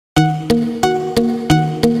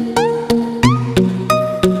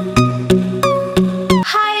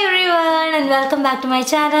my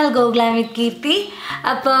channel Go Glam with Kirti.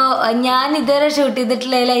 അപ്പോൾ ഞാൻ ഇതുവരെ ഷൂട്ട്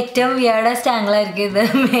ചെയ്തിട്ടുള്ളതിൽ ഏറ്റവും വിയേർഡസ്റ്റ് ആംഗിൾ ആയിരിക്കും ഇത്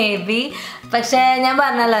maybe. പക്ഷേ ഞാൻ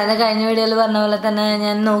പറഞ്ഞല്ലോ അതിന് കഴിഞ്ഞ വീഡിയോയിൽ പറഞ്ഞ പോലെ തന്നെ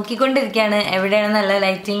ഞാൻ നോക്കിക്കൊണ്ടിരിക്കുകയാണ് എവിടെയാണ് നല്ല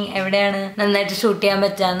ലൈറ്റിംഗ്, എവിടെയാണ് നന്നായിട്ട് ഷൂട്ട് ചെയ്യാൻ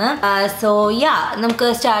പറ്റാന്ന്. സോ യാ നമുക്ക്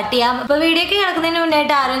സ്റ്റാർട്ട് ചെയ്യാം. അപ്പോൾ വീഡിയോക്ക് കിടക്കുന്നതിന്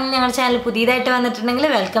മുന്നായിട്ട് ആരെങ്കിലും ഞങ്ങളുടെ ചാനൽ പുതിയതായിട്ട് വന്നിട്ടുണ്ടെങ്കിൽ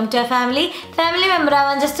വെൽക്കം ടു ഫാമിലി മെമ്പർ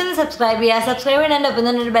ആവാൻ ജസ്റ്റ് ഒന്ന് സബ്സ്ക്രൈബ് ചെയ്യുക. സബ്സ്ക്രൈബ് ചെയ്യേണ്ട ഒപ്പം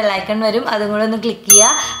തന്നെ ഒരു ബെല്ലൈക്കൺ വരും, അതും കൂടെ ഒന്ന് ക്ലിക്ക്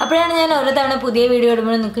ചെയ്യുക. അപ്പോഴാണ് ഞാൻ ഓരോ തവണ പുതിയ വീഡിയോ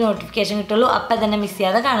ഇടുമ്പോൾ നിങ്ങൾക്ക് നോട്ടിഫിക്കേഷൻ കിട്ടുള്ളൂ, അപ്പം തന്നെ മിസ്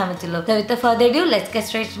ചെയ്യാതെ കാണാൻ പറ്റുള്ളൂ. So without further ado, let's get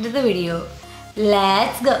straight into the video.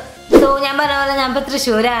 Let's go. So ഞാൻ പറഞ്ഞ പോലെ ഞാനിപ്പോൾ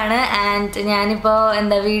തൃശ്ശൂരാണ് ആൻഡ് ഞാനിപ്പോൾ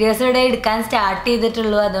വീഡിയോസ് ഇവിടെ എടുക്കാൻ സ്റ്റാർട്ട്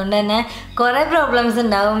ചെയ്തിട്ടുള്ളൂ. അതുകൊണ്ട് തന്നെ കുറേ പ്രോബ്ലംസ്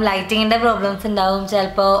ഉണ്ടാവും, ലൈറ്റിങ്ങിൻ്റെ പ്രോബ്ലംസ് ഉണ്ടാവും,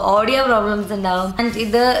 ചിലപ്പോൾ ഓഡിയോ പ്രോബ്ലംസ് ഉണ്ടാവും. ആൻഡ്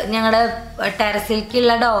ഇത് ഞങ്ങളുടെ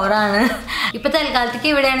ടെറസിലേക്കുള്ള ഡോറാണ്. ഇപ്പോൾ തൽക്കാലത്തേക്ക്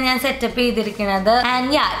ഇവിടെയാണ് ഞാൻ സെറ്റപ്പ് ചെയ്തിരിക്കുന്നത്.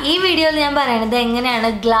 ആൻഡ് യാ ഈ വീഡിയോയിൽ ഞാൻ പറയുന്നത് എങ്ങനെയാണ്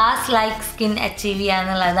ഗ്ലാസ് ലൈക്ക് സ്കിൻ അച്ചീവ് ചെയ്യുക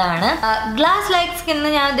എന്നുള്ളതാണ്. ഗ്ലാസ് ലൈക്ക് സ്കിൻ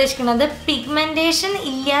എന്ന് ഞാൻ ഉദ്ദേശിക്കുന്നത് പിഗ്മെൻറ്റേഷൻ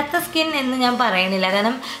ഇല്ലാത്ത സ്കിൻ എന്ന് ഞാൻ പറയണില്ല.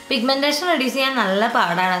 കാരണം പിഗ്മെൻറ്റേഷൻ റെഡ്യൂസ് ചെയ്യാൻ നല്ല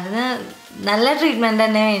പാടാണ്, അതിന് നല്ല ട്രീറ്റ്മെൻറ്റ്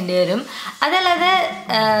തന്നെ വേണ്ടി വരും. അതല്ലാതെ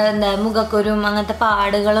മുഖക്കുരും അങ്ങനത്തെ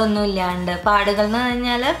പാടുകളൊന്നും ഇല്ലാണ്ട്, പാടുകൾ എന്ന്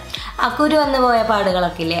പറഞ്ഞാൽ ആ കുരു വന്ന് പോയ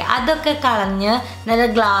പാടുകളൊക്കെ ഇല്ലേ, അതൊക്കെ കളഞ്ഞ് നല്ല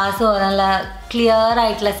ഗ്ലാസ് പോലെ നല്ല ക്ലിയർ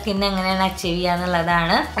ആയിട്ടുള്ള സ്കിൻ എങ്ങനെയാണ് അച്ചീവ് ചെയ്യുക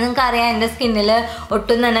എന്നുള്ളതാണ്. നിങ്ങൾക്കറിയാം എൻ്റെ സ്കിന്നിൽ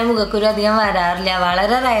ഒട്ടും തന്നെ മുഖക്കുരു അധികം വരാറില്ല,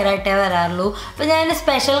 വളരെ റയറായിട്ടേ വരാറുള്ളൂ. അപ്പോൾ ഞാൻ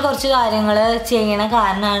സ്പെഷ്യൽ കുറച്ച് കാര്യങ്ങൾ ചെയ്യണ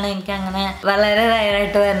കാരണമാണ് എനിക്കങ്ങനെ വളരെ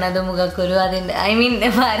റയറായിട്ട് വരുന്നത് മുഖക്കുരു,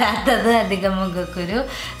 അതിൻ്റെ വരാത്തത് അധികം മുഖക്കുരു.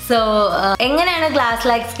 സോ എങ്ങനെയാണ് ഗ്ലാസ്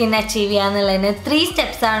ലൈക്ക് സ്കിൻ അച്ചീവ് ചെയ്യുക എന്നുള്ളതിന് 3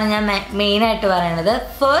 സ്റ്റെപ്സാണ് ഞാൻ മെയിനായിട്ട് പറയണത്.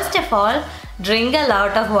 First of all, drink a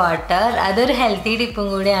lot of water. അതൊരു ഹെൽത്തി ടിപ്പും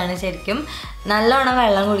കൂടിയാണ് ശരിക്കും. നല്ലോണം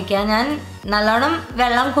വെള്ളം കുടിക്കുക. ഞാൻ നല്ലോണം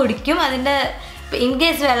വെള്ളം കുടിക്കും. അതിൻ്റെ ഇൻ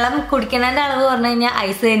കേസ് വെള്ളം കുടിക്കണതിൻ്റെ അളവ് പറഞ്ഞു കഴിഞ്ഞാൽ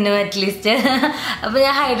ഐസ് തിന്നും അറ്റ്ലീസ്റ്റ്. അപ്പോൾ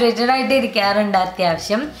ഞാൻ ഹൈഡ്രേറ്റഡ് ആയിട്ട് ഇരിക്കാറുണ്ട്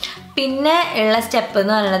അത്യാവശ്യം. പിന്നെ ഉള്ള സ്റ്റെപ്പ്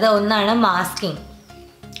എന്ന് പറയുന്നത് ഒന്നാണ് മാസ്കിങ്.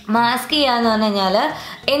 മാസ്ക് ചെയ്യാന്ന് പറഞ്ഞു കഴിഞ്ഞാൽ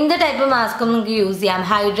എന്ത് ടൈപ്പ് മാസ്കും നമുക്ക് യൂസ് ചെയ്യാം.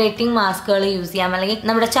 ഹൈഡ്രേറ്റിംഗ് മാസ്കുകൾ യൂസ് ചെയ്യാം, അല്ലെങ്കിൽ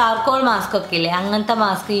നമ്മുടെ ചാർക്കോൾ മാസ്ക് ഒക്കെ ഇല്ലേ, അങ്ങനത്തെ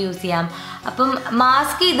മാസ്ക് യൂസ് ചെയ്യാം. അപ്പം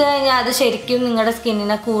മാസ്ക് ചെയ്ത് കഴിഞ്ഞാൽ അത് ശരിക്കും നിങ്ങളുടെ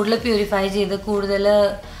സ്കിന്നിനെ കൂടുതൽ പ്യൂരിഫൈ ചെയ്ത് കൂടുതൽ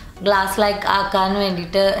ഗ്ലാസ് ലൈക്ക് ആക്കാൻ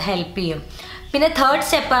വേണ്ടിയിട്ട് ഹെൽപ്പ് ചെയ്യും. പിന്നെ തേർഡ്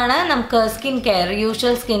സ്റ്റെപ്പാണ് നമുക്ക് skin care,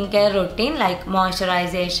 usual skin care routine like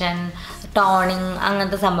moisturisation, toning,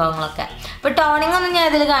 അങ്ങനത്തെ സംഭവങ്ങളൊക്കെ. ഇപ്പോൾ ടോണിങ് ഒന്നും ഞാൻ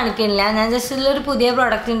ഇതിൽ കാണിക്കുന്നില്ല, ഞാൻ ജസ്റ്റ് ഇതിലൊരു പുതിയ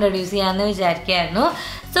പ്രോഡക്റ്റ് ഇൻട്രൊഡ്യൂസ് ചെയ്യാമെന്ന് വിചാരിക്കുകയായിരുന്നു.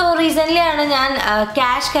 സോ റീസെൻ്റ്ലി ആണ് ഞാൻ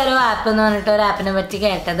ക്യാഷ് കരോ ആപ്പ് എന്ന് പറഞ്ഞിട്ട് ഒരു ആപ്പിനെ പറ്റി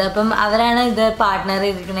കേട്ടത്. അപ്പം അവരാണ് ഇത് പാർട്ട്ണർ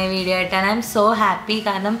ചെയ്തിരിക്കുന്ന വീഡിയോ ആയിട്ടാണ്. I M so happy.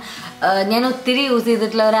 കാരണം ഞാൻ ഒത്തിരി യൂസ്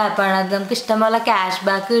ചെയ്തിട്ടുള്ള ഒരു ആപ്പാണ് അത്. നമുക്ക് ഇഷ്ടംപോലെ ക്യാഷ്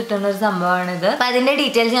ബാക്ക് കിട്ടുന്ന ഒരു സംഭവമാണിത്. അപ്പം അതിൻ്റെ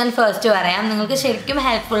ഡീറ്റെയിൽസ് ഞാൻ ഫസ്റ്റ് പറയാം. നിങ്ങൾക്ക് ശരിക്കും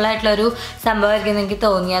ഹെൽപ്ഫുൾ ആയിട്ടുള്ളൊരു സംഭവമായിരിക്കും എനിക്ക്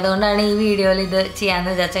തോന്നി, അതുകൊണ്ടാണ് ഈ വീഡിയോയിൽ ഇത്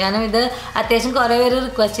ചെയ്യാമെന്ന് വിചാരിച്ചത്. കാരണം ഇത് അത്യാവശ്യം കുറേ പേര്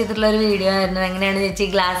റിക്വസ്റ്റ് ചെയ്തിട്ടുള്ള ഒരു വീഡിയോ ആയിരുന്നു, എങ്ങനെയാണ് ചേച്ചി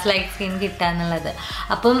ഗ്ലാസ് ലൈക്ക് സ്കിൻ കിട്ടുക എന്നുള്ളത്.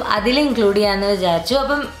 അപ്പം അതിൽ ഇൻക്ലൂഡ് ചെയ്യാമെന്ന് വിചാരിച്ചു.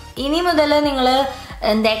 അപ്പം ഇനി മുതൽ നിങ്ങൾ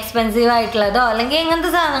എക്സ്പെൻസീവ് ആയിട്ടുള്ളതോ അല്ലെങ്കിൽ എങ്ങനത്തെ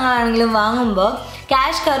സാധനങ്ങളാണെങ്കിലും വാങ്ങുമ്പോൾ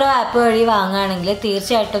ക്യാഷ് കരോ ആപ്പ് വഴി വാങ്ങുകയാണെങ്കിൽ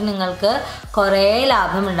തീർച്ചയായിട്ടും നിങ്ങൾക്ക് കുറേ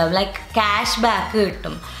ലാഭമുണ്ടാവും. ലൈക്ക് ക്യാഷ് ബാക്ക്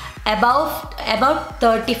കിട്ടും. അബൌട്ട്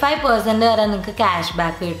 35% വരെ നിങ്ങൾക്ക് ക്യാഷ്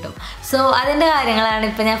ബാക്ക് കിട്ടും. സോ അതിൻ്റെ കാര്യങ്ങളാണ്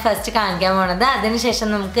ഇപ്പോൾ ഞാൻ ഫസ്റ്റ് കാണിക്കാൻ പോകുന്നത്. അതിനുശേഷം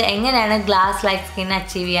നമുക്ക് എങ്ങനെയാണ് ഗ്ലാസ് ലൈക്ക് സ്കിൻ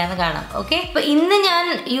അച്ചീവ് ചെയ്യാമെന്ന് കാണാം. ഓക്കെ, ഇപ്പോൾ ഇന്ന് ഞാൻ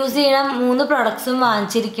യൂസ് ചെയ്യണ 3 പ്രൊഡക്ട്സും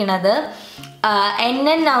വാങ്ങിച്ചിരിക്കുന്നത്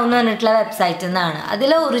NN Now എന്ന് പറഞ്ഞിട്ടുള്ള വെബ്സൈറ്റിൽ നിന്നാണ്.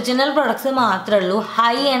 അതിൽ ഒറിജിനൽ പ്രൊഡക്ട്സ് മാത്രമേ ഉള്ളൂ,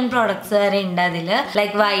 ഹൈ എൻഡ് പ്രൊഡക്ട്സ് വരെ ഉണ്ട് അതിൽ.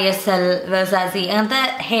 ലൈക്ക് YSL, വെർസാസി, അങ്ങനത്തെ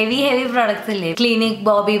ഹെവി പ്രൊഡക്ട്സ് ഇല്ലേ, clinic,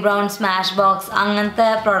 Bobby brown, smash box, അങ്ങനത്തെ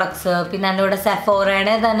പ്രൊഡക്ട്സ്. പിന്നെ അതിൻ്റെ കൂടെ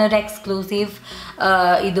സെഫോറയുടെ തന്നെ ഒരു എക്സ്ക്ലൂസീവ്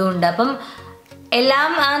ഇതും ഉണ്ട്. അപ്പം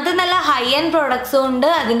എല്ലാം അത് നല്ല ഹൈ എൻഡ് പ്രൊഡക്ട്സും ഉണ്ട്.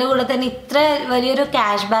 അതിൻ്റെ കൂടെ തന്നെ ഇത്ര വലിയൊരു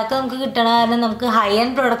ക്യാഷ് ബാക്ക് നമുക്ക് കിട്ടണ കാരണം നമുക്ക് ഹൈ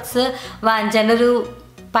എൻഡ് പ്രൊഡക്ട്സ് വാങ്ങിച്ചേണ്ട ഒരു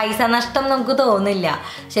പൈസ നഷ്ടം നമുക്ക് തോന്നില്ല.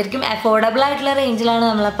 ശരിക്കും അഫോർഡബിൾ ആയിട്ടുള്ള റേഞ്ചിലാണ്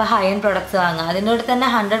നമ്മളപ്പോൾ ഹൈ എൻഡ് പ്രൊഡക്ട്സ് വാങ്ങുക. അതിൻ്റെ കൂടെ തന്നെ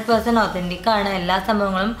 100% ഒത്തൻറ്റിക് ആണ്, എല്ലാ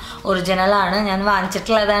സംഭവങ്ങളും ഒറിജിനലാണ്. ഞാൻ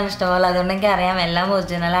വാങ്ങിച്ചിട്ടുള്ളതാണ് ഇഷ്ടംപോലെ, അതുകൊണ്ട് എനിക്ക് അറിയാം എല്ലാം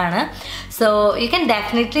ഒറിജിനലാണ്. So you can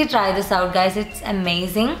definitely try this out guys, it's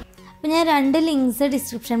amazing. അപ്പോൾ ഞാൻ 2 ലിങ്ക്സ്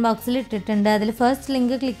ഡിസ്ക്രിപ്ഷൻ ബോക്സിൽ ഇട്ടിട്ടുണ്ട്. അതിൽ ഫസ്റ്റ്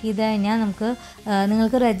ലിങ്ക് ക്ലിക്ക് ചെയ്ത് കഴിഞ്ഞാൽ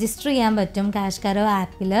നിങ്ങൾക്ക് രജിസ്റ്റർ ചെയ്യാൻ പറ്റും ക്യാഷ് കരോ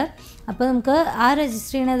ആപ്പിൽ. അപ്പോൾ നമുക്ക് ആ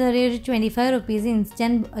രജിസ്റ്റർ ചെയ്യണത് വരെ ഒരു 25 rupees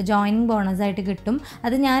ഇൻസ്റ്റൻറ്റ് ജോയിനിങ് ബോണസായിട്ട് കിട്ടും.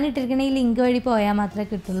 അത് ഞാൻ ഇട്ടിരിക്കുന്ന ഈ ലിങ്ക് വഴി പോയാൽ മാത്രമേ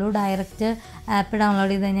കിട്ടുള്ളൂ, ഡയറക്റ്റ് ആപ്പ്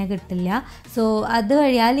ഡൗൺലോഡ് ചെയ്ത് കഴിഞ്ഞാൽ കിട്ടില്ല. സോ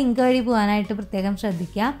അതുവഴി ആ ലിങ്ക് വഴി പോകാനായിട്ട് പ്രത്യേകം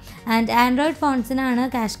ശ്രദ്ധിക്കുക. And Android ഫോൺസിനാണ്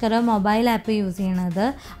cash കരോ mobile app use ചെയ്യണത്.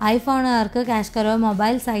 ഐഫോണുകാർക്ക് ക്യാഷ് കരോ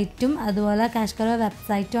മൊബൈൽ സൈറ്റും അതുപോലെ ക്യാഷ് കരോ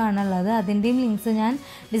വെബ്സൈറ്റും ആണുള്ളത്. അതിൻ്റെയും ലിങ്ക്സ് ഞാൻ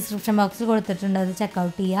ഡിസ്ക്രിപ്ഷൻ ബോക്സിൽ കൊടുത്തിട്ടുണ്ട്, അത്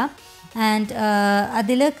ചെക്കൗട്ട് ചെയ്യുക. ആൻഡ്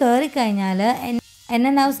അതിൽ കയറിക്കഴിഞ്ഞാൽ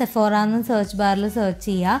NN Now Sephora എന്ന് സെർച്ച് ബാറിൽ സെർച്ച്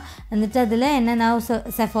ചെയ്യുക. എന്നിട്ട് അതിൽ NN Now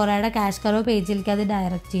സെഫോറയുടെ ക്യാഷ് കരോ പേജിലേക്ക് അത്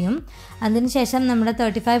ഡയറക്റ്റ് ചെയ്യും. അതിനുശേഷം നമ്മുടെ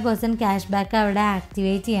 35% ക്യാഷ് ബാക്ക് അവിടെ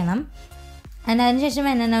ആക്ടിവേറ്റ് ചെയ്യണം. ആൻഡ് അതിനുശേഷം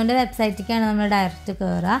എന്നൗൻ്റെ വെബ്സൈറ്റിലേക്കാണ് നമ്മൾ ഡയറക്റ്റ്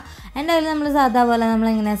കയറുക. ആൻഡ് അതിൽ നമ്മൾ സാധാ പോലെ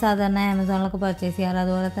നമ്മളിങ്ങനെ സാധാരണ ആമസോണിലൊക്കെ പർച്ചേസ് ചെയ്യാറ്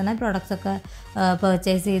അതുപോലെ തന്നെ പ്രൊഡക്ട്സൊക്കെ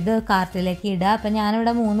പർച്ചേസ് ചെയ്ത് കാർട്ടിലേക്ക് ഇടുക. അപ്പോൾ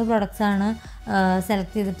ഞാനിവിടെ 3 പ്രൊഡക്ട്സാണ്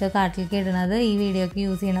സെലക്ട് ചെയ്തിട്ട് കാർട്ടിലേക്ക് ഇടുന്നത്, ഈ വീഡിയോക്ക്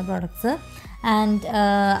യൂസ് ചെയ്യുന്ന പ്രൊഡക്ട്സ്. ആൻഡ്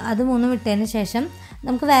അത് 3 ഇട്ടതിന് ശേഷം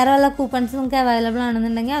നമുക്ക് വേറെ വല്ല കൂപ്പൺസ് നമുക്ക് അവൈലബിൾ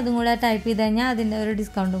ആണെന്നുണ്ടെങ്കിൽ അതും കൂടെ ടൈപ്പ് ചെയ്ത് കഴിഞ്ഞാൽ അതിൻ്റെ ഒരു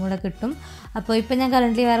ഡിസ്കൗണ്ടും കൂടെ കിട്ടും. അപ്പോൾ ഇപ്പോൾ ഞാൻ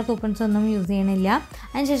കറൻ്റ്ലി വേറെ കൂപ്പൺസ് ഒന്നും യൂസ് ചെയ്യണില്ല.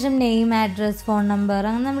 അതിനുശേഷം നെയിം, അഡ്രസ്സ്, ഫോൺ നമ്പർ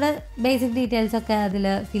അങ്ങനെ നമ്മുടെ ബേസിക് ഡീറ്റെയിൽസൊക്കെ അതിൽ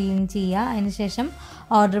ഫിൽ ഇൻ ചെയ്യുക. അതിനുശേഷം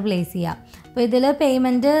ഓർഡർ പ്ലേസ് ചെയ്യുക. അപ്പോൾ ഇതിൽ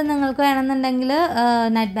പേയ്മെൻറ്റ് നിങ്ങൾക്ക് വേണമെന്നുണ്ടെങ്കിൽ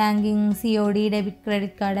net banking, COD, debit,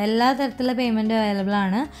 credit card എല്ലാ തരത്തിലുള്ള പേയ്മെൻറ്റും അവൈലബിൾ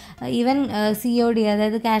ആണ്. ഈവൻ COD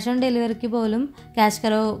അതായത് ക്യാഷ് ഓൺ ഡെലിവറിക്ക് പോലും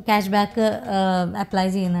ക്യാഷ് ബാക്ക് അപ്ലൈ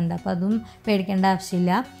ചെയ്യുന്നുണ്ട്. അപ്പോൾ അതും പേടിക്കേണ്ട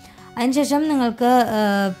ആവശ്യമില്ല. അതിനുശേഷം നിങ്ങൾക്ക്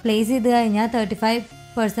പ്ലേസ് ചെയ്ത് കഴിഞ്ഞാൽ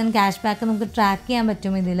 35% ക്യാഷ് ബാക്ക് നമുക്ക് ട്രാക്ക് ചെയ്യാൻ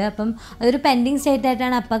പറ്റും ഇതിൽ. അപ്പം അതൊരു പെൻഡിങ് സ്റ്റേറ്റ്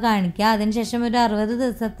ആയിട്ടാണ് അപ്പോൾ കാണിക്കുക. അതിനുശേഷം ഒരു 60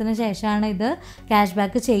 ദിവസത്തിന് ശേഷമാണ് ഇത് ക്യാഷ്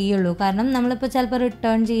ബാക്ക് ചെയ്യുള്ളൂ. കാരണം നമ്മളിപ്പോൾ ചിലപ്പോൾ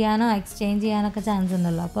റിട്ടേൺ ചെയ്യാനോ എക്സ്ചേഞ്ച് ചെയ്യാനൊക്കെ ചാൻസ്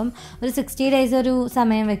ഉണ്ടല്ലോ. അപ്പം ഒരു 60 ഡേയ്സ് ഒരു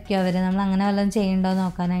സമയം വെക്കും അവർ, നമ്മൾ അങ്ങനെ വല്ലതും ചെയ്യണ്ടോ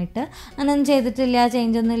നോക്കാനായിട്ട്. അങ്ങനെയൊന്നും ചെയ്തിട്ടില്ല,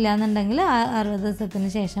 ചേഞ്ച് ഒന്നും ഇല്ല എന്നുണ്ടെങ്കിൽ 60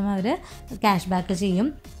 ദിവസത്തിന് ശേഷം അവർ ക്യാഷ് ബാക്ക് ചെയ്യും.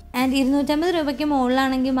 ആൻഡ് 250 രൂപയ്ക്ക്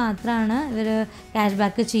മുകളിലാണെങ്കിൽ മാത്രമാണ് ഇവർ ക്യാഷ്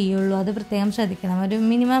ബാക്ക് ചെയ്യുള്ളൂ. അത് പ്രത്യേകം ശ്രദ്ധിക്കണം.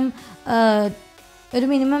 ഒരു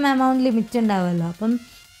മിനിമം എമൗണ്ട് ലിമിറ്റ് ഉണ്ടാവുമല്ലോ. അപ്പം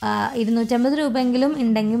 250 രൂപയെങ്കിലും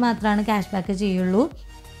ഉണ്ടെങ്കിൽ മാത്രമാണ് ക്യാഷ് ബാക്ക് ചെയ്യുള്ളൂ.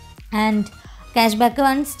 ആൻഡ് ക്യാഷ് ബാക്ക്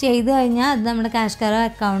വൺസ് ചെയ്ത് കഴിഞ്ഞാൽ അത് നമ്മുടെ ക്യാഷ് കറോ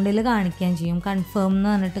അക്കൗണ്ടിൽ കാണിക്കുകയും ചെയ്യും, കൺഫേം എന്ന്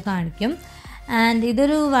പറഞ്ഞിട്ട് കാണിക്കും. ആൻഡ്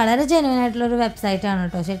ഇതൊരു വളരെ ജെന്യുവൻ ആയിട്ടുള്ളൊരു വെബ്സൈറ്റാണ്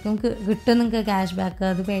കേട്ടോ. ശരിക്കും കിട്ടും നിങ്ങൾക്ക് ക്യാഷ് ബാക്ക്,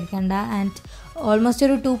 അത് പേടിക്കണ്ട. ആൻഡ് ഓൾമോസ്റ്റ്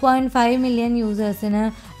ഒരു 2.5 മില്യൺ യൂസേഴ്സിന്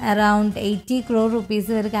അറൗണ്ട് 80 crore rupees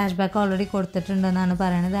വരെ ക്യാഷ് ബാക്ക് ഓൾറെഡി കൊടുത്തിട്ടുണ്ടെന്നാണ്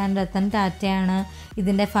പറയുന്നത്. ആൻഡ് രത്തൻ ടാറ്റയാണ്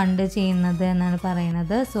ഇതിൻ്റെ ഫണ്ട് ചെയ്യുന്നത് എന്നാണ്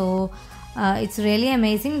പറയുന്നത്. So it's really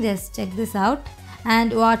amazing, just check this out.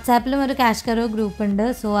 And വാട്സാപ്പിലും ഒരു ക്യാഷ് കറോ ഗ്രൂപ്പ് ഉണ്ട്.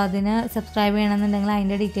 സോ അതിന് സബ്സ്ക്രൈബ് ചെയ്യണമെന്നുണ്ടെങ്കിൽ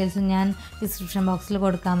അതിൻ്റെ ഡീറ്റെയിൽസും ഞാൻ ഡിസ്ക്രിപ്ഷൻ ബോക്സിൽ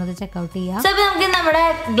കൊടുക്കാം, അത് ചെക്കൗട്ട് ചെയ്യാം. സോ അപ്പോൾ നമുക്ക് നമ്മുടെ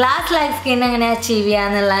ഗ്ലാസ് ലൈക്ക് സ്കിൻ എങ്ങനെ അച്ചീവ്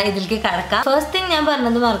ചെയ്യാന്നുള്ള ഇതിലേക്ക് കടക്കാം. ഫസ്റ്റ് തിങ് ഞാൻ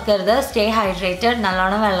പറഞ്ഞത് മറക്കരുത്, സ്റ്റേ ഹൈഡ്രേറ്റഡ്,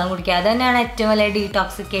 നല്ലോണം വെള്ളം കുടിക്കുക. അത് തന്നെയാണ് ഏറ്റവും വലിയ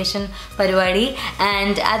ഡീടോക്സിക്കേഷൻ പരിപാടി.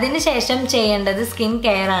 ആൻഡ് അതിന് ശേഷം ചെയ്യേണ്ടത് സ്കിൻ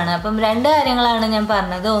കെയർ ആണ്. അപ്പം 2 കാര്യങ്ങളാണ് ഞാൻ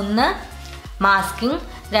പറഞ്ഞത്. 1 masking,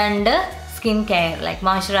 2 skin care like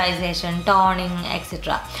moisturisation, toning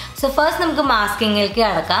etcetera. So first നമുക്ക് മാസ്കിങ്ങിലേക്ക്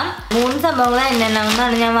കടക്കാം. 3 സംഭവങ്ങൾ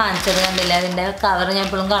എന്നാണ് ഞാൻ വാങ്ങിച്ചത്, കണ്ടില്ല, അതിൻ്റെ കവർ ഞാൻ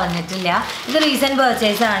എപ്പോഴും കളഞ്ഞിട്ടില്ല. ഇത് റീസെൻറ്റ്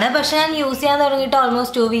പർച്ചേസ് ആണ്, പക്ഷെ ഞാൻ യൂസ് ചെയ്യാൻ തുടങ്ങിയിട്ട്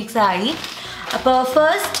ഓൾമോസ്റ്റ് 2 weeks ആയി. അപ്പോൾ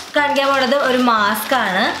ഫസ്റ്റ് കാണിക്കാൻ പോകുന്നത് ഒരു മാസ്ക്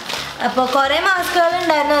ആണ്. അപ്പോൾ കുറേ മാസ്കുകൾ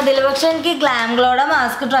ഉണ്ടായിരുന്നു അതിൽ, പക്ഷെ എനിക്ക് ഗ്ലാംഗ്ലോയുടെ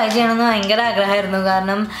മാസ്ക് ട്രൈ ചെയ്യണമെന്ന് ഭയങ്കര ആഗ്രഹമായിരുന്നു.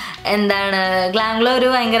 കാരണം എന്താണ്, ഗ്ലാംഗ്ലോ ഒരു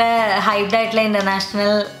ഭയങ്കര ഹൈപ്ഡ് ആയിട്ടുള്ള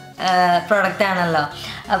ഇൻ്റർനാഷണൽ പ്രൊഡക്റ്റ് ആണല്ലോ.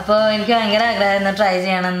 അപ്പോൾ എനിക്ക് ഭയങ്കര ആഗ്രഹമായിരുന്നു ട്രൈ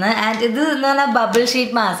ചെയ്യണമെന്ന്. ആൻഡ് ഇത് എന്ന് പറഞ്ഞാൽ ബബിൾ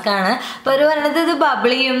ഷീറ്റ് മാസ്ക് ആണ്. അപ്പോൾ അവർ പറയുന്നത് ഇത്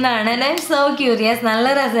ബബിൾ ചെയ്യുന്നതാണ്. And I M so curious,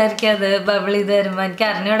 നല്ല രസമായിരിക്കും അത് ബബിൾ ചെയ്ത് വരുമ്പോൾ. എനിക്ക്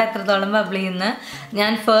അറിഞ്ഞൂടെ എത്രത്തോളം ബബിൾ ചെയ്യുന്നു.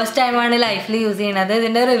 ഞാൻ ഫസ്റ്റ് ടൈമാണ് ലൈഫിൽ യൂസ് ചെയ്യണത്.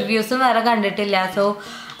 ഇതിൻ്റെ റിവ്യൂസും വേറെ കണ്ടിട്ടില്ല. So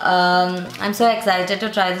I M so excited to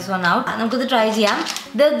try this one out. നമുക്കിത് ട്രൈ ചെയ്യാം.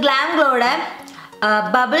 ഇത് ഗ്ലാംഗ്ലോയുടെ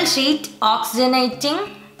bubble sheet ഓക്സിജനേറ്റിംഗ്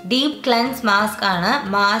deep cleanse mask ആണ്.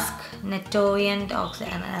 മാസ്ക് നെറ്റോയൻറ്റ്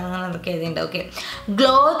അങ്ങനെയൊക്കെ എഴുതിയിട്ടുണ്ട്. ഓക്കെ,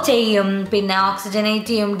 ഗ്ലോ ചെയ്യും, പിന്നെ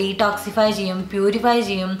ഓക്സിജനേറ്റ് ചെയ്യും, ഡീടോക്സിഫൈ ചെയ്യും, പ്യൂരിഫൈ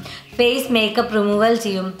ചെയ്യും, ഫേസ് മേക്കപ്പ് റിമൂവൽ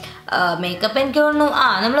ചെയ്യും. മേക്കപ്പ് എനിക്ക് തോന്നുന്നു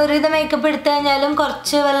നമ്മൾ ഒരുവിധം മേക്കപ്പ് എടുത്തു കഴിഞ്ഞാലും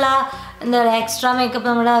കുറച്ച് വല്ല എന്താ പറയുക എക്സ്ട്രാ മേക്കപ്പ്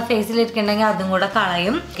നമ്മുടെ ഫേസിലിരിക്കുന്നുണ്ടെങ്കിൽ അതും കൂടെ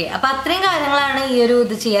കളയും. ഓക്കെ, അപ്പോൾ അത്രയും കാര്യങ്ങളാണ് ഈ ഒരു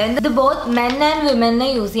ഇത് ചെയ്യുക. ഇത് ബോത്ത് മെൻ ആൻഡ് വിമനെ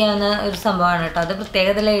യൂസ് ചെയ്യാവുന്ന ഒരു സംഭവമാണ് കേട്ടോ. അത്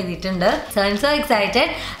പ്രത്യേകതയിൽ എഴുതിയിട്ടുണ്ട്. So I M so excited.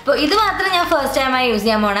 അപ്പോൾ ഇത് മാത്രം ഞാൻ ഫസ്റ്റ് ടൈമായി യൂസ്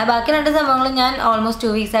ചെയ്യാൻ പോകണേ. ബാക്കി 2 സംഭവങ്ങളും ഞാൻ ഓൾമോസ്റ്റ്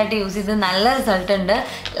 2 weeks ആയിട്ട് യൂസ് ചെയ്ത് നല്ല റിസൾട്ട് ഉണ്ട്.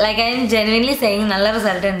 Like I M genuinely saying നല്ല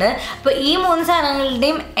റിസൾട്ട് ഉണ്ട്. അപ്പോൾ ഈ 3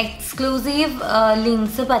 സാധനങ്ങളുടെയും എക്സ്ക്ലൂസീവ്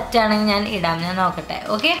ലിങ്ക്സ് പറ്റുകയാണെങ്കിൽ ഞാൻ ഇടാം, ഞാൻ നോക്കട്ടെ.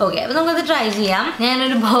 ഓക്കെ, അപ്പോൾ നമുക്കത് ട്രൈ ചെയ്യാം.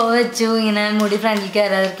 ഞാനൊരു ബോ വെച്ചു ഇങ്ങനെ മുടി ഫ്രണ്ടിലേക്ക്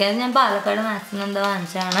വരാതിരിക്കാൻ. ഞാൻ പാലക്കാട് മാക്സിമം എന്താ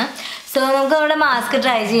വാങ്ങിച്ചാണ്. സോ നമുക്ക് നമ്മുടെ മാസ്ക്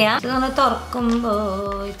ട്രൈ ചെയ്യാം. നമ്മൾ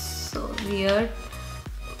തുറക്കുമ്പോൾ ഇറ്റ്സ് സോ വിയർഡ്.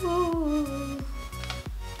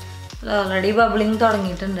 ഓൾറെഡി ബബിളിങ്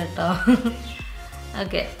തുടങ്ങിയിട്ടുണ്ട് കേട്ടോ.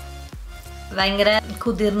 ഓക്കെ, ഭയങ്കര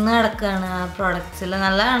കുതിർന്ന് കിടക്കുകയാണ് ആ പ്രോഡക്ട്സിൽ.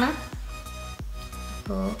 നല്ലതാണ്.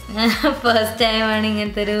 അപ്പോൾ ഞാൻ ഫസ്റ്റ് ടൈമാണ്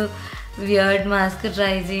ഇങ്ങനത്തെ ഒരു വിയർഡ് മാസ്ക്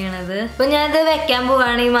ട്രൈ ചെയ്യണത്. അപ്പോൾ ഞാനത് വെക്കാൻ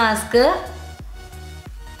പോവാണ്. ഈ മാസ്ക്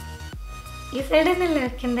ഈ സൈഡിൽ നിന്നല്ലേ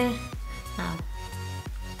വെക്കണ്ടേ?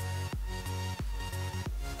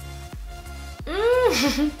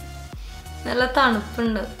 നല്ല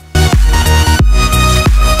തണുപ്പുണ്ട്.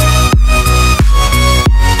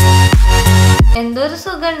 എന്തോ ഒരു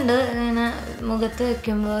സുഖമുണ്ട് ഇങ്ങനെ മുഖത്ത്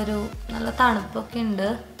വെക്കുമ്പോൾ. ഒരു നല്ല തണുപ്പൊക്കെ ഉണ്ട്.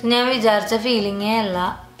 ഞാൻ വിചാരിച്ച ഫീലിങ്ങേ അല്ല.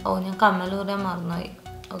 ഞാൻ കമ്മലൂരാൻ മറന്നുപോയി.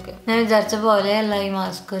 ഓക്കെ, ഞാൻ വിചാരിച്ച പോലെയല്ല ഈ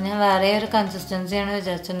മാസ്ക്. ഞാൻ വേറെ ഒരു കൺസിസ്റ്റൻസിയാണ്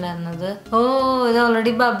വിചാരിച്ചിട്ടുണ്ടായിരുന്നത്. ഓ, ഇത്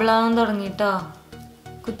ഓൾറെഡി ബബിളാവാൻ തുടങ്ങിട്ടോ.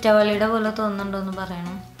 കുറ്റവാളിയുടെ പോലെ തോന്നുന്നുണ്ടോന്ന്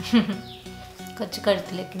പറയണം. കുറച്ച്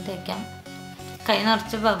കഴുത്തിലേക്ക് തേക്കാം. കൈ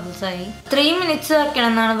നിറച്ച് ബബിൾസായി. 3 minutes വെക്കണം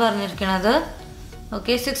എന്നാണ് പറഞ്ഞിരിക്കുന്നത്.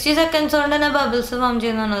 ഓക്കെ, 60 seconds കൊണ്ട് തന്നെ ബബിൾസ് ഫോം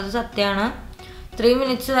ചെയ്യുന്നതാണ്, അത് സത്യമാണ്. 3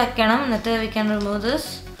 minutes വെക്കണം, എന്നിട്ട് we can remove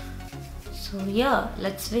this. So yeah,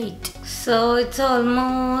 let's wait. So it's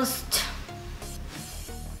almost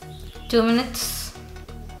 2 minutes.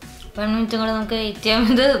 1 minute കൂടെ നമുക്ക് വെയിറ്റ് ചെയ്യാം.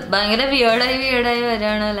 ഇത് ഭയങ്കര വിയേർഡായി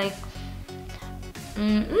വരികയാണ്. ലൈക്ക്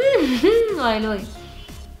വായിൽ പോയി.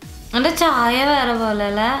 എൻ്റെ ചായ വേറെ പോലെ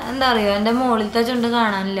അല്ലേ, എന്താ അറിയോ, എൻ്റെ മുകളിലത്തെ ചുണ്ട്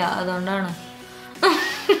കാണാനില്ല, അതുകൊണ്ടാണ്.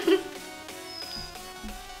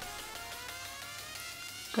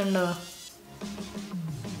 കണ്ടോ?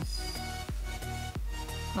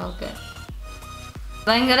 ഓക്കെ,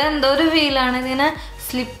 ഭയങ്കര എന്തോ ഒരു ഫീലാണ്. ഇതിനെ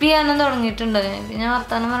സ്ലിപ്പ് ചെയ്യാനും തുടങ്ങിയിട്ടുണ്ട്. ഞാൻ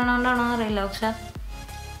വർത്താനം പറയണോണ്ടാണോ അറിയില്ല, പക്ഷെ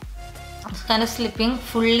സ്ലിപ്പിങ്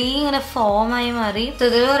ഫുള്ളി ഇങ്ങനെ ഫോമായി മാറി.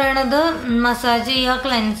 ഇതിൽ പറയണത് മസാജ് ചെയ്യുക,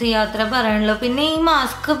 ക്ലെൻസ് ചെയ്യുക, അത്ര പറയണല്ലോ. പിന്നെ ഈ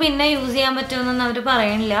മാസ്ക് പിന്നെ യൂസ് ചെയ്യാൻ പറ്റുമെന്നൊന്നും അവർ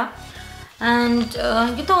പറയണില്ല. ആൻഡ്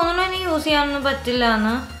എനിക്ക് തോന്നുന്നു ഇനി യൂസ് ചെയ്യാനൊന്നും പറ്റില്ല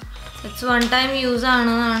എന്ന്. ഇറ്റ്സ് 1 time യൂസ്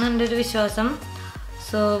ആണെന്നാണ് എൻ്റെ ഒരു വിശ്വാസം.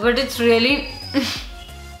 സോ ബട്ട് ഇറ്റ്സ് റിയലി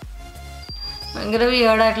ഭയങ്കര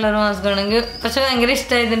വിയേർഡായിട്ടുള്ളൊരു മാസ്ക് ആണെങ്കിൽ, പക്ഷെ ഭയങ്കര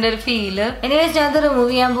ഇഷ്ടമായി ഇതിൻ്റെ ഒരു ഫീല്. എനിവേസ് ഞാൻ അത്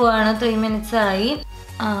റിമൂവ് ചെയ്യാൻ പോവാണ്. 3 minutes ആയി.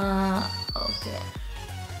 ഓക്കെ,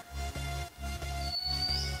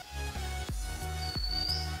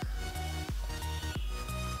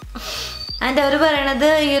 ആൻഡ് അവർ പറയണത്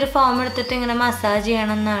ഈ ഒരു ഫോം എടുത്തിട്ട് ഇങ്ങനെ മസാജ്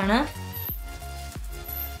ചെയ്യണം എന്നാണ്.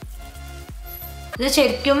 ഇത്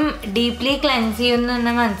ശരിക്കും ഡീപ്ലി ക്ലെൻസ് ചെയ്യുമെന്ന്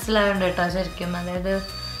തന്നെ മനസ്സിലാവുന്നുണ്ട് കേട്ടോ ശരിക്കും. അതായത്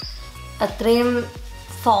അത്രയും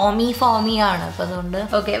ഫോമി ആണ്. അപ്പം അതുകൊണ്ട്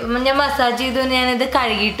ഓക്കെ, അപ്പം ഞാൻ മസാജ് ചെയ്തു. ഞാനിത്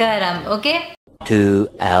കഴുകിയിട്ട് വരാം. Okay, 2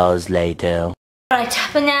 hours later.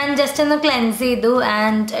 അപ്പം ഞാൻ ജസ്റ്റ് ഒന്ന് ക്ലെൻസ് ചെയ്തു.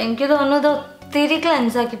 ആൻഡ് എനിക്ക് തോന്നുന്നു ഇത് ഒത്തിരി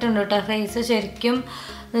ക്ലെൻസ് ആക്കിയിട്ടുണ്ട് കേട്ടോ ഫേസ് ശരിക്കും.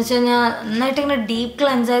 എന്ന് വെച്ച് കഴിഞ്ഞാൽ നന്നായിട്ട് ഇങ്ങനെ ഡീപ്പ്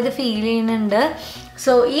ക്ലെൻസ് ആയത് ഫീൽ ചെയ്യുന്നുണ്ട്.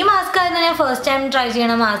 സോ ഈ മാസ്ക് ആയിരുന്നു ഞാൻ ഫസ്റ്റ് ടൈം ട്രൈ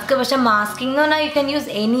ചെയ്യണ മാസ്ക്. പക്ഷെ മാസ്കിംഗ് എന്ന് പറഞ്ഞാൽ you can use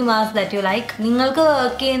any mask that you like. നിങ്ങൾക്ക്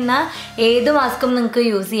വർക്ക് ചെയ്യുന്ന ഏത് മാസ്കും നിങ്ങൾക്ക്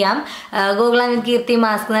യൂസ് ചെയ്യാം. ഗോഗ്ലാംഗിർത്തി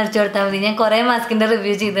മാസ്ക് നടിച്ചു കൊടുത്താൽ മതി. ഞാൻ കുറേ മാസ്കിൻ്റെ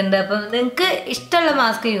റിവ്യൂ ചെയ്തിട്ടുണ്ട്. അപ്പം നിങ്ങൾക്ക് ഇഷ്ടമുള്ള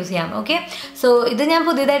മാസ്ക് യൂസ് ചെയ്യാം. ഓക്കെ, സോ ഇത് ഞാൻ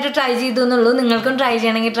പുതിയതായിട്ട് ട്രൈ ചെയ്തു എന്നുള്ളൂ. നിങ്ങൾക്കും ട്രൈ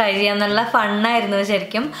ചെയ്യണമെങ്കിൽ ട്രൈ ചെയ്യാം. നല്ല ഫണ്ണായിരുന്നു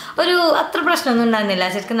ശരിക്കും. ഒരു അത്ര പ്രശ്നമൊന്നും ഉണ്ടായിരുന്നില്ല.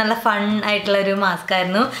 ശരിക്കും നല്ല ഫൺ ആയിട്ടുള്ളൊരു മാസ്ക്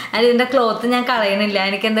ആയിരുന്നു. ആൻഡ് ഇതിൻ്റെ ക്ലോത്ത് ഞാൻ കളയണില്ല.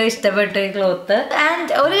 എനിക്കെന്തോ ഇഷ്ടപ്പെട്ടു ഈ ക്ലോത്ത്.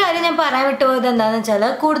 ആൻഡ് ഒരു കാര്യം ഞാൻ പറയാൻ വിട്ടുപോയത് എന്താണെന്ന് വെച്ചാൽ,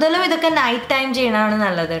 കൂടുതലും ഇതൊക്കെ നൈറ്റ് ടൈം ചെയ്യണതാണ്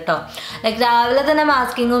നല്ലത് കേട്ടോ. ലൈക്ക് രാവിലെ തന്നെ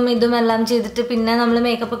മാസ്കിങ്ങും ഇതും എല്ലാം ചെയ്തിട്ട് പിന്നെ നമ്മൾ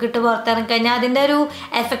മേക്കപ്പ് ഒക്കെ ഇട്ട് പുറത്തിറങ്ങി കഴിഞ്ഞാൽ അതിൻ്റെ ഒരു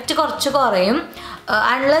എഫക്റ്റ് കുറച്ച് കുറയും.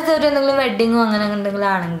 അൺലെസ് ഒരു എന്തെങ്കിലും വെഡ്ഡിങ്ങോ അങ്ങനെ എന്തെങ്കിലും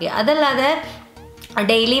ആണെങ്കിൽ. അതല്ലാതെ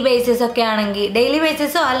ഡെയിലി ബേസിസ് ഒക്കെ ആണെങ്കിൽ, ഡെയിലി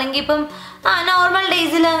ബേസിസോ അല്ലെങ്കിൽ ഇപ്പം നോർമൽ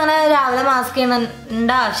ഡേയ്സിൽ അങ്ങനെ രാവിലെ മാസ്ക്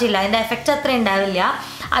ചെയ്യേണ്ട ആവശ്യമില്ല. അതിൻ്റെ എഫക്റ്റ് അത്ര ഉണ്ടാവില്ല.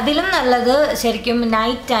 അതിലും നല്ലത് ശരിക്കും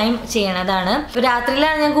നൈറ്റ് ടൈം ചെയ്യണതാണ്. ഇപ്പോൾ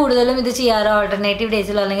രാത്രിയിലാണ് ഞാൻ കൂടുതലും ഇത് ചെയ്യാറ്. ഓൾട്ടർനേറ്റീവ്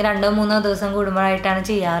ഡേയ്സിലോ അല്ലെങ്കിൽ 2-3 ദിവസം കൂടുമ്പോഴായിട്ടാണ്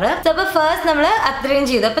ചെയ്യാറ്. അപ്പോൾ ഫസ്റ്റ് നമ്മൾ അത്രയും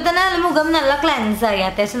ചെയ്തു. അപ്പോൾ തന്നെ മുഖം നല്ല ക്ലെൻസായി,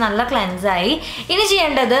 അത്യാവശ്യം നല്ല ക്ലെൻസായി. ഇനി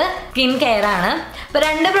ചെയ്യേണ്ടത് സ്കിൻ കെയർ ആണ്. ഇപ്പോൾ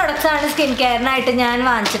 2 പ്രൊഡക്ട്സ് ആണ് സ്കിൻ കെയറിനായിട്ട് ഞാൻ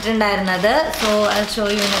വാങ്ങിച്ചിട്ടുണ്ടായിരുന്നത്. So I show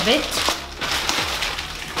you in A bit.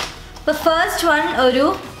 ഇപ്പോൾ ഫസ്റ്റ് വൺ ഒരു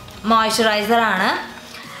മോയ്സ്ചറൈസർ ആണ്.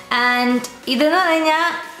 ആൻഡ് ഇതെന്ന് പറഞ്ഞു കഴിഞ്ഞാൽ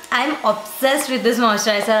I M obsessed with this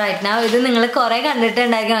moisturiser right now. ഇത് നിങ്ങൾ കുറേ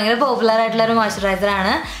കണ്ടിട്ടുണ്ടായിരിക്കും. ഭയങ്കര പോപ്പുലർ ആയിട്ടുള്ളൊരു മോയ്സ്ചറൈസർ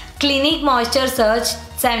ആണ്. Clinic moisture search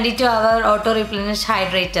 72 hour auto replenish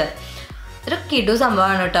ഹൈഡ്രേറ്റർ. ഒരു കിടു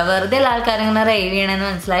സംഭവമാണ് കേട്ടോ. വെറുതെ എല്ലാ ആൾക്കാരും ഇങ്ങനെ റേവ് ചെയ്യണമെന്ന്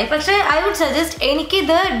മനസ്സിലായി. പക്ഷേ ഐ വുഡ് സജസ്റ്റ്,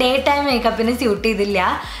 എനിക്കിത് ഡേ ടൈം മേക്കപ്പിന് സ്യൂട്ട് ചെയ്തില്ല.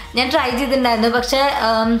 ഞാൻ ട്രൈ ചെയ്തിട്ടുണ്ടായിരുന്നു. പക്ഷേ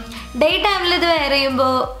ഡേ ടൈമിൽ ഇത് വെയർ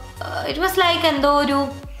ചെയ്യുമ്പോൾ ഇറ്റ് വാസ് ലൈക്ക് എന്തോ ഒരു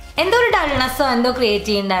ഡൾനെസ്സോ എന്തോ ക്രിയേറ്റ്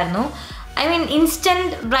ചെയ്യുന്നുണ്ടായിരുന്നു. ഐ മീൻ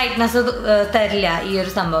ഇൻസ്റ്റൻറ്റ് ബ്രൈറ്റ്നെസ് തരില്ല ഈ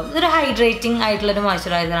ഒരു സംഭവം. ഇതൊരു ഹൈഡ്രേറ്റിംഗ് ആയിട്ടുള്ളൊരു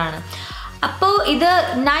മോയ്സ്ചറൈസറാണ്. അപ്പോൾ ഇത്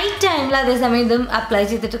നൈറ്റ് ടൈമിൽ അതേസമയം ഇതും അപ്ലൈ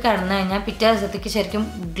ചെയ്തിട്ട് കിടന്നു കഴിഞ്ഞാൽ പിറ്റേ ദിവസത്തേക്ക് ശരിക്കും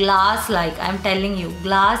glass like, I M telling you,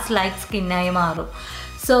 glass like സ്കിന്നായി മാറും.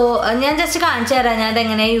 സോ ഞാൻ ജസ്റ്റ് കാണിച്ചു തരാം ഞാൻ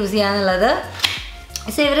ഇതെങ്ങനെയാണ് യൂസ് ചെയ്യാന്നുള്ളത്.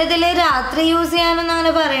 സോ ഇവരിതിൽ രാത്രി യൂസ് ചെയ്യാനൊന്നും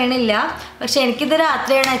അങ്ങനെ പറയണില്ല. പക്ഷെ എനിക്കിത്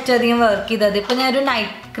രാത്രിയാണ് ഏറ്റവും അധികം വർക്ക് ചെയ്തത്. ഇപ്പോൾ ഞാനൊരു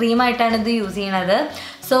നൈറ്റ് ക്രീമായിട്ടാണ് ഇത് യൂസ് ചെയ്യണത്.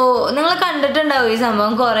 സോ നിങ്ങൾ കണ്ടിട്ടുണ്ടാവും ഈ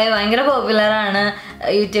സംഭവം. കുറേ ഭയങ്കര പോപ്പുലറാണ്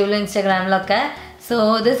യൂട്യൂബിലും ഇൻസ്റ്റാഗ്രാമിലൊക്കെ. So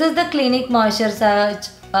this is the clinic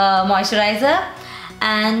moisturiser.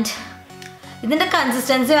 And ഇതിൻ്റെ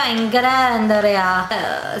കൺസിസ്റ്റൻസി ഭയങ്കര എന്താ പറയുക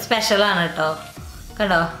സ്പെഷ്യലാണ് കേട്ടോ.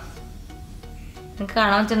 കണ്ടോ, നിങ്ങൾക്ക്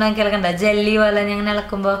കാണാൻ പറ്റുന്നുണ്ടെങ്കിൽ കണ്ടോ, ജെല്ലി പോലെ ഞാൻ ഇങ്ങനെ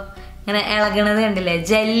ഇളക്കുമ്പോൾ ഇങ്ങനെ ഇളകണത് കണ്ടില്ലേ,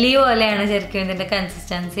 ജെല്ലി പോലെയാണ് ശരിക്കും ഇതിൻ്റെ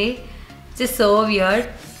കൺസിസ്റ്റൻസി. It's so weird.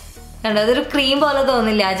 കണ്ടോ, അതൊരു ക്രീം പോലെ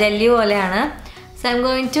തോന്നില്ല, ജെല്ലി പോലെയാണ്. So I'm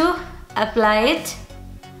going to apply it.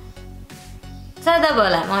 സാധാ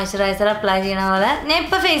പോലെ മോയ്സ്ചറൈസർ അപ്ലൈ ചെയ്യണ പോലെ. ഞാൻ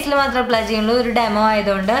ഇപ്പോൾ ഫേസിൽ മാത്രം അപ്ലൈ ചെയ്യുള്ളൂ, ഒരു ഡെമോ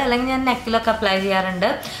ആയതുകൊണ്ട്. അല്ലെങ്കിൽ ഞാൻ നെക്കിലൊക്കെ അപ്ലൈ ചെയ്യാറുണ്ട്.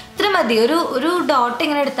 ഇത്ര മതി, ഒരു ഡോട്ട്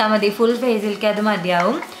ഇങ്ങനെ എടുത്താൽ മതി, ഫുൾ ഫേസിലേക്ക് അത്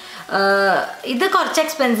മതിയാവും. ഇത് കുറച്ച്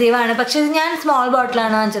എക്സ്പെൻസീവ് ആണ്, പക്ഷെ ഇത് ഞാൻ സ്മോൾ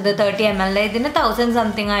ബോട്ടിലാണ് വാങ്ങിച്ചത്, 30 ml. ഇതിന് 1000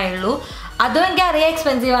 സംതിങ് ആയുള്ളൂ. അതും എനിക്കറിയാം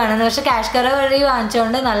എക്സ്പെൻസീവ് ആണെന്ന്, പക്ഷെ ക്യാഷ് കറ വഴി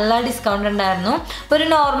വാങ്ങിച്ചുകൊണ്ട് നല്ല ഡിസ്കൗണ്ട് ഉണ്ടായിരുന്നു. ഇപ്പോൾ ഒരു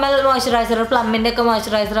നോർമൽ മോയ്സ്ചറൈസർ, പ്ലമ്മിൻ്റെ ഒക്കെ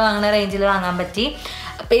മോയ്സ്ചറൈസർ വാങ്ങുന്ന റേഞ്ചിൽ വാങ്ങാൻ പറ്റി.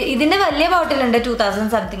 ഇതിൻ്റെ വലിയ ബോട്ടിലുണ്ട് 2000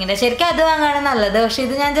 സംതിങ്ങിൻ്റെ, ശരിക്കും അത് വാങ്ങാണ് നല്ലത്. പക്ഷേ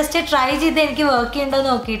ഇത് ഞാൻ ജസ്റ്റ് ട്രൈ ചെയ്ത് എനിക്ക് വർക്ക് ചെയ്യുന്നുണ്ടോ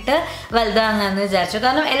നോക്കിയിട്ട് വലുത് വാങ്ങാമെന്ന് വിചാരിച്ചു.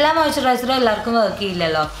 കാരണം എല്ലാ മോയ്സ്ചറൈസറും എല്ലാവർക്കും വർക്ക്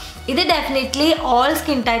ചെയ്യില്ലല്ലോ. ഇത് ഡെഫിനറ്റ്ലി ഓൾ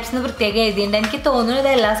സ്കിൻ ടൈപ്സിന് പ്രത്യേകം എഴുതിയിട്ടുണ്ട്. എനിക്ക് തോന്നുന്നത്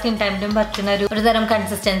എല്ലാ സ്കിൻ ടൈപ്പിനും പറ്റുന്ന ഒരു തരം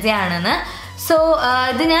കൺസിസ്റ്റൻസി ആണെന്ന്. സോ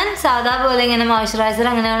ഇത് ഞാൻ സാധാ പോലെ ഇങ്ങനെ മോയ്സ്ചറൈസർ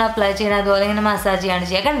അങ്ങനെയാണ് അപ്ലൈ ചെയ്യുന്നത്, അതുപോലെ ഇങ്ങനെ മസാജ് ചെയ്യാണ്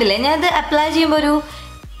ചെയ്യുക. കണ്ടില്ലേ, ഞാൻ ഇത് അപ്ലൈ ചെയ്യുമ്പോൾ ഒരു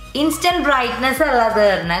ഇൻസ്റ്റൻറ്റ് ബ്രൈറ്റ്നെസ് അല്ലാതെ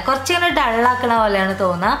വരുന്നത്, കുറച്ചിങ്ങനെ ഡള്ളാക്കണ പോലെയാണ്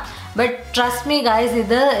തോന്നുക. ബട്ട് ട്രസ്റ്റ് മീ ഗൈസ്,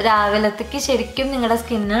 ഇത് രാവിലത്തേക്ക് ശരിക്കും നിങ്ങളുടെ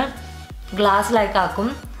സ്കിന്ന് ഗ്ലാസ് ലൈക്ക് ആക്കും.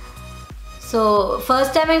 സോ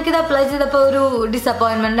ഫസ്റ്റ് ടൈം എനിക്കിത് അപ്ലൈ ചെയ്തപ്പോൾ ഒരു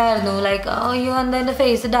ഡിസപ്പോയിൻമെൻ്റ് ആയിരുന്നു, ലൈക്ക് അയ്യോ എന്താ എൻ്റെ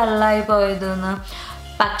ഫേസ് ഡള്ളായി പോയതെന്ന്.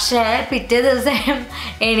 പക്ഷേ പിറ്റേ ദിവസം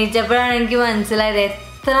എണീച്ചപ്പോഴാണ് എനിക്ക് മനസ്സിലായത്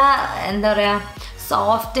എത്ര എന്താ പറയുക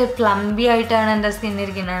സോഫ്റ്റ് പ്ലംബി ആയിട്ടാണ് എൻ്റെ സ്കിൻ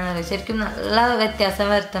ഇരിക്കുന്നതെന്ന്. ശരിക്കും നല്ല വ്യത്യാസം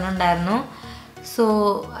വരുത്തുന്നുണ്ടായിരുന്നു. So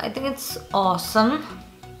I think it's awesome.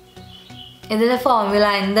 ഇതിൻ്റെ ഫോർമുല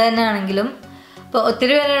എന്ത് തന്നെ ആണെങ്കിലും ഇപ്പോൾ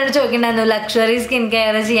ഒത്തിരി പേരോട് ചോദിക്കുന്നുണ്ടായിരുന്നു ലക്ഷറി സ്കിൻ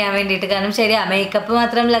കെയർ ചെയ്യാൻ വേണ്ടിയിട്ട്. കാരണം ശരിയാ, മേക്കപ്പ്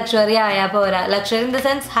മാത്രം ലക്ഷറി ആയാൽ പോരാ. Luxury in the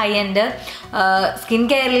sense high end, skin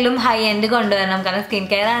കെയറിലും high end കൊണ്ടുവരണം. കാരണം സ്കിൻ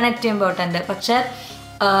കെയർ ആണ് ഏറ്റവും ഇമ്പോർട്ടൻറ്റ്. പക്ഷെ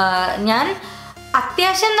ഞാൻ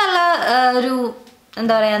അത്യാവശ്യം നല്ല ഒരു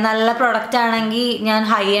എന്താ പറയുക നല്ല പ്രൊഡക്റ്റ് ആണെങ്കിൽ ഞാൻ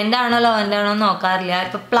ഹൈ എൻഡ് ആണോ ലോ എൻഡ് ആണോ നോക്കാറില്ല.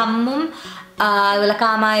 ഇപ്പോൾ പ്ലമ്മും അതുപോലെ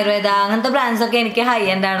കാമ ആയുർവേദ അങ്ങനത്തെ ബ്രാൻഡ്സൊക്കെ എനിക്ക് ഹൈ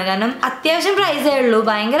എൻഡ് ആണ്. കാരണം അത്യാവശ്യം പ്രൈസേ ഉള്ളൂ,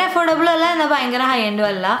 ഭയങ്കര അഫോർഡബിളും അല്ല എന്നാൽ ഭയങ്കര ഹൈ എൻഡും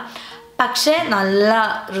അല്ല, പക്ഷേ നല്ല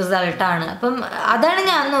റിസൾട്ടാണ്. അപ്പം അതാണ്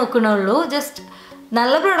ഞാൻ നോക്കണുള്ളൂ. ജസ്റ്റ്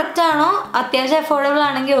നല്ല പ്രൊഡക്റ്റ് ആണോ, അത്യാവശ്യം അഫോർഡബിൾ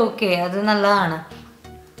ആണെങ്കിൽ ഓക്കെ, അത് നല്ലതാണ്.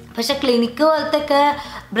 പക്ഷെ ക്ലിനിക്ക് പോലത്തെ ഒക്കെ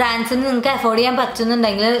ബ്രാൻഡ്സിന് നിങ്ങൾക്ക് അഫോർഡ് ചെയ്യാൻ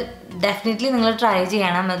പറ്റുന്നുണ്ടെങ്കിൽ ഡെഫിനറ്റ്ലി നിങ്ങൾ ട്രൈ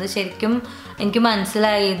ചെയ്യണം. അത് ശരിക്കും എനിക്ക്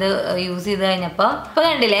മനസ്സിലായി ഇത് യൂസ് ചെയ്ത് കഴിഞ്ഞപ്പോൾ. ഇപ്പോൾ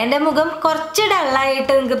കണ്ടില്ലേ, എൻ്റെ മുഖം കുറച്ച്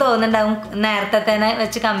ഡള്ളായിട്ട് നിങ്ങൾക്ക് തോന്നുന്നുണ്ടാവും നേരത്തെ തന്നെ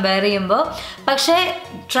വെച്ച് കമ്പയർ ചെയ്യുമ്പോൾ. പക്ഷേ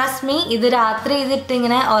ട്രസ്റ്റ് മീ, ഇത് രാത്രി ഇതിട്ട്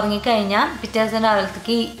ഇങ്ങനെ ഉറങ്ങിക്കഴിഞ്ഞാൽ പിറ്റേ ദിവസം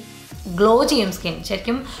രാവിലത്തേക്ക് ഗ്ലോ ചെയ്യും സ്കിൻ,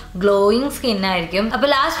 ശരിക്കും ഗ്ലോയിങ് സ്കിന്നായിരിക്കും. അപ്പോൾ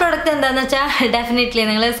ലാസ്റ്റ് പ്രോഡക്റ്റ് എന്താണെന്ന് വെച്ചാൽ ഡെഫിനറ്റ്ലി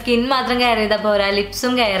നിങ്ങൾ സ്കിൻ മാത്രം കെയർ ചെയ്താൽ പോരാ,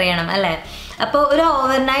 ലിപ്സും കെയർ ചെയ്യണം അല്ലേ. അപ്പോൾ ഒരു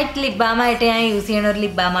ഓവർനൈറ്റ് ലിപ് ബാമായിട്ട് ഞാൻ യൂസ് ചെയ്യുന്ന ഒരു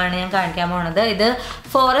ലിപ് ബാമാണ് ഞാൻ കാണിക്കാൻ പോകുന്നത്. ഇത്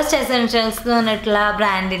ഫോറസ്റ്റ് എസെൻഷ്യൽസ് എന്ന് പറഞ്ഞിട്ടുള്ള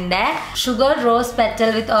ബ്രാൻഡിൻ്റെ ഷുഗർ റോസ് പെറ്റൽ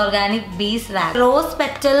വിത്ത് ഓർഗാനിക് ബീസ് വാക്സ്. റോസ്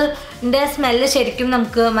പെറ്റലിൻ്റെ സ്മെല്ല് ശരിക്കും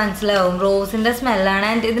നമുക്ക് മനസ്സിലാവും, റോസിൻ്റെ സ്മെല്ലാണ്.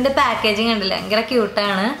 ആൻഡ് ഇതിൻ്റെ പാക്കേജിങ് ഉണ്ടല്ലോ ഭയങ്കര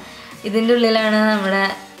ക്യൂട്ടാണ്. ഇതിൻ്റെ ഉള്ളിലാണ് നമ്മുടെ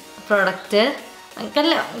പ്രൊഡക്റ്റ്,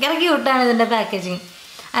 ഭയങ്കര ക്യൂട്ടാണ് ഇതിൻ്റെ പാക്കേജിങ്.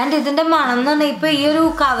 ആൻഡ് ഇതിൻ്റെ മണം എന്ന് പറഞ്ഞാൽ ഇപ്പോൾ ഈ ഒരു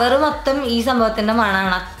കവറ് മൊത്തം ഈ സംഭവത്തിൻ്റെ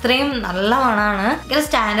മണമാണ്, അത്രയും നല്ല മണമാണ്. ഭയങ്കര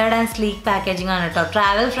സ്റ്റാൻഡേർഡ് ആൻഡ് സ്ലീക്ക് പാക്കേജിങ് ആണ് കേട്ടോ,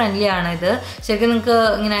 ട്രാവൽ ഫ്രണ്ട്ലി ആണ് ഇത്. ശരിക്കും നിങ്ങൾക്ക്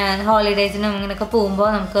ഇങ്ങനെ ഹോളിഡേയ്സിനും ഇങ്ങനെയൊക്കെ പോകുമ്പോൾ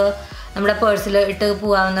നമുക്ക് നമ്മുടെ പേഴ്സിൽ ഇട്ട്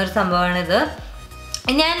പോകാവുന്ന ഒരു സംഭവമാണിത്.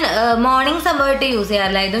 ഞാൻ മോർണിംഗ് സംഭവമായിട്ട് യൂസ്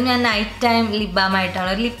ചെയ്യാറില്ല, ഇതും ഞാൻ നൈറ്റ് ടൈം ലിപ് ബാം ആയിട്ടാണ്,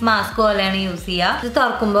 ഒരു ലിപ് മാസ്ക് പോലെയാണ് യൂസ് ചെയ്യുക. ഇത്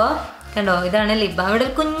തുറക്കുമ്പോൾ കണ്ടോ, ഇതാണ് ലിപ് ബാം. ഇവിടെ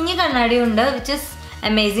ഒരു കുഞ്ഞു കണ്ണാടി ഉണ്ട്, വിച്ച് ഇസ്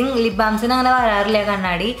അമേസിങ്. ലിപ് ബാംസിന് അങ്ങനെ വരാറില്ല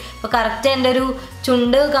കണ്ണാടി. അപ്പോൾ കറക്റ്റ് എൻ്റെ ഒരു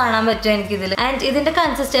ചുണ്ട് കാണാൻ പറ്റും എനിക്കിതിൽ. ആൻഡ് ഇതിൻ്റെ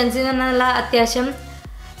കൺസിസ്റ്റൻസി എന്ന് പറഞ്ഞാൽ അത്യാവശ്യം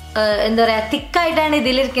എന്താ പറയുക തിക്കായിട്ടാണ്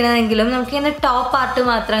ഇതിലിരിക്കണതെങ്കിലും നമുക്കിങ്ങനെ ടോപ്പ് പാർട്ട്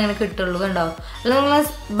മാത്രമേ അങ്ങനെ കിട്ടുള്ളൂ. കണ്ടോ, അല്ല നമ്മൾ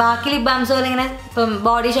ബാക്കി ലിപ് ബാംസ് പോലെ ഇങ്ങനെ ഇപ്പം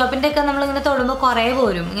ബോഡി ഷോപ്പിൻ്റെ ഒക്കെ നമ്മളിങ്ങനെ തൊടുമ്പോൾ കുറേ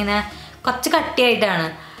പോരും, ഇങ്ങനെ കുറച്ച് കട്ടിയായിട്ടാണ്.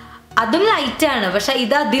 അതും ലൈറ്റാണ്, പക്ഷെ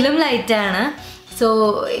ഇത് അതിലും ലൈറ്റാണ്. സോ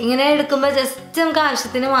ഇങ്ങനെ എടുക്കുമ്പോൾ ജസ്റ്റ് നമുക്ക്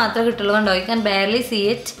ആവശ്യത്തിന് മാത്രമേ കിട്ടുള്ളൂ. കണ്ടോ, you can barely see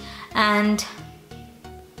it. And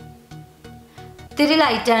ഇത്തിരി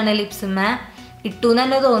ലൈറ്റാണ് ലിപ്സിന്മേ, ഇട്ടു എന്ന്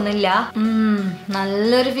തന്നെ തോന്നില്ല.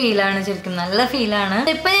 നല്ലൊരു ഫീലാണ്, ശരിക്കും നല്ല ഫീലാണ്.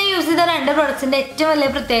 ഇപ്പൊ ഞാൻ യൂസ് ചെയ്ത 2 പ്രൊഡക്ട്സിന്റെ ഏറ്റവും വലിയ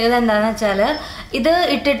പ്രത്യേകത എന്താണെന്ന് വെച്ചാൽ ഇത്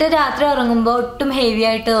ഇട്ടിട്ട് രാത്രി ഉറങ്ങുമ്പോൾ ഒട്ടും ഹെവി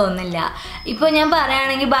ആയിട്ട് തോന്നില്ല. ഇപ്പോൾ ഞാൻ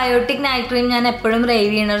പറയുകയാണെങ്കിൽ ബയോട്ടിക് നൈറ്റ് ക്രീം ഞാൻ എപ്പോഴും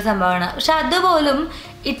റേവ് ചെയ്യുന്ന ഒരു സംഭവമാണ്. പക്ഷെ അതുപോലും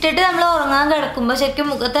ഇട്ടിട്ട് നമ്മൾ ഉറങ്ങാൻ കിടക്കുമ്പോൾ ശരിക്കും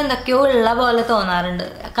മുഖത്ത് എന്തൊക്കെയോ ഉള്ള പോലെ തോന്നാറുണ്ട്.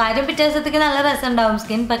 കാര്യം പിറ്റേ ദിവസത്തേക്ക് നല്ല രസം ഉണ്ടാവും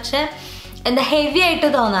സ്കിൻ, പക്ഷെ എന്താ ഹെവി ആയിട്ട്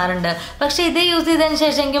തോന്നാറുണ്ട്. പക്ഷെ ഇത് യൂസ് ചെയ്തതിന്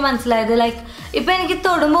ശേഷം എനിക്ക് മനസ്സിലായത് ലൈക്ക് ഇപ്പം എനിക്ക്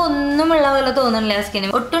തൊടുമ്പോൾ ഒന്നും ഉള്ള പോലെ തോന്നുന്നില്ല സ്കിന്,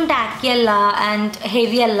 ഒട്ടും ടാക്കി അല്ല ആൻഡ്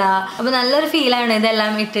ഹെവി അല്ല. അപ്പം നല്ലൊരു ഫീലാണ്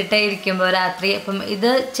ഇതെല്ലാം ഇട്ടിട്ട് ഇരിക്കുമ്പോൾ രാത്രി. അപ്പം ഇത്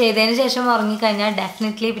ചെയ്തതിന് ശേഷം ഉറങ്ങിക്കഴിഞ്ഞാൽ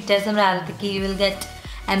ഡെഫിനറ്റ്ലി പിറ്റേ ദിവസം രാവിലത്തേക്ക് you will get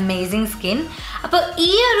amazing skin. അപ്പോൾ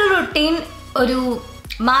ഈ ഒരു റുട്ടീൻ, ഒരു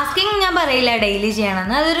മാസ്കിങ് ഞാൻ പറയില്ല ഡെയിലി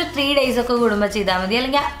ചെയ്യണമെന്ന്, അതൊരു 3 days ഒക്കെ കൂടുമ്പോൾ ചെയ്താൽ മതി,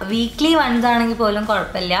 അല്ലെങ്കിൽ വീക്ക്ലി വൺസ് ആണെങ്കിൽ പോലും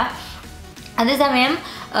കുഴപ്പമില്ല. അതേസമയം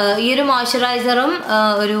ഈ ഒരു മോയ്സ്ചറൈസറും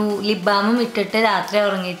ഒരു ലിപ് ബാമും ഇട്ടിട്ട് രാത്രി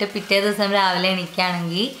ഉറങ്ങിയിട്ട് പിറ്റേ ദിവസം രാവിലെ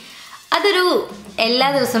എണീക്കുകയാണെങ്കിൽ അതൊരു എല്ലാ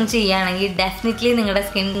ദിവസവും ചെയ്യുകയാണെങ്കിൽ ഡെഫിനറ്റ്ലി നിങ്ങളുടെ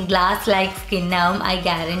സ്കിൻ ഗ്ലാസ് ലൈക്ക് സ്കിൻ ആവും. I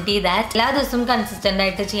guarantee that. എല്ലാ ദിവസവും കൺസിസ്റ്റൻ്റ്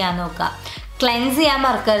ആയിട്ട് ചെയ്യാൻ നോക്കുക. ക്ലെൻസ് ചെയ്യാൻ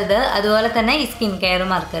മറക്കരുത്, അതുപോലെ തന്നെ ഈ സ്കിൻ കെയർ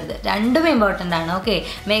മറക്കരുത്. രണ്ടും ഇമ്പോർട്ടൻ്റ് ആണ്. ഓക്കെ,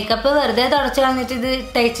 മേക്കപ്പ് വെറുതെ തുടച്ച് കളഞ്ഞിട്ട് ഇത്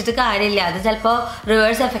തേച്ചിട്ട് കാര്യമില്ല, അത് ചിലപ്പോൾ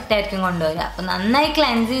റിവേഴ്സ് എഫക്റ്റ് ആയിരിക്കും കൊണ്ടുവരിക. അപ്പോൾ നന്നായി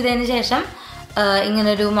ക്ലെൻസ് ചെയ്തതിന് ശേഷം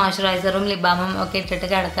ഇങ്ങനൊരു മോയ്സ്ചറൈസറും ലിപ് ബാമും ഒക്കെ ഇട്ടിട്ട്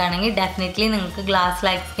കിടക്കുകയാണെങ്കിൽ ഡെഫിനറ്റ്ലി നിങ്ങൾക്ക് glass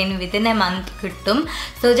like skin within A month കിട്ടും.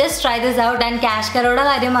 So just try this out. And cash കറോടെ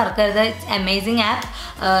കാര്യം മറക്കരുത്. It's amazing app.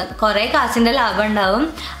 കുറേ കാശിൻ്റെ ലാഭം ഉണ്ടാവും.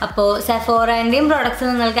 അപ്പോൾ സെഫോറേൻ്റെയും പ്രോഡക്റ്റ്സ്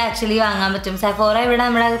നിങ്ങൾക്ക് ആക്ച്വലി വാങ്ങാൻ പറ്റും. സെഫോറ ഇവിടെ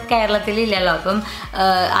നമ്മുടെ കേരളത്തിൽ ഇല്ലല്ലോ. അപ്പം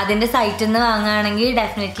അതിൻ്റെ സൈറ്റിൽ നിന്ന് വാങ്ങുകയാണെങ്കിൽ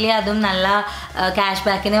ഡെഫിനറ്റ്ലി അതും നല്ല ക്യാഷ്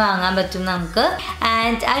ബാക്കിന് വാങ്ങാൻ പറ്റും നമുക്ക്.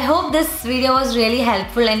 And I hope this video was really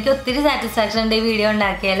helpful. എനിക്ക് ഒത്തിരി സാറ്റിസ്ഫാക്ഷൻ ഉണ്ട് ഈ വീഡിയോ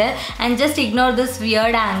ഉണ്ടാക്കിയാൽ. And just ignore this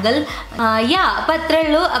weird angle. അപ്പം അത്രേ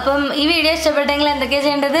ഉള്ളൂ. അപ്പം ഈ വീഡിയോ ഇഷ്ടപ്പെട്ടെങ്കിൽ എന്തൊക്കെയാണ്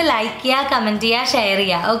ചെയ്യേണ്ടത്? ലൈക്ക് ചെയ്യുക, കമൻറ്റ് ചെയ്യുക, ഷെയർ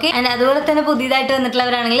ചെയ്യുക. ഓക്കെ, ആൻഡ് അതുപോലെ തന്നെ പുതിയതായിട്ട്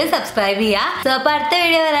വന്നിട്ടുള്ളവരാണെങ്കിൽ സബ്സ്ക്രൈബ് ചെയ്യുക. സോ അപ്പോൾ അടുത്ത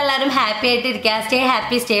വീഡിയോ വരെ എല്ലാവരും ഹാപ്പി ആയിട്ട് ഇരിക്കുക. Stay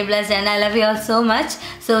happy, stay blessed, and I love you all so much.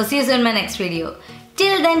 So see you soon my next video.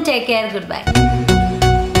 Till then, take care. Goodbye.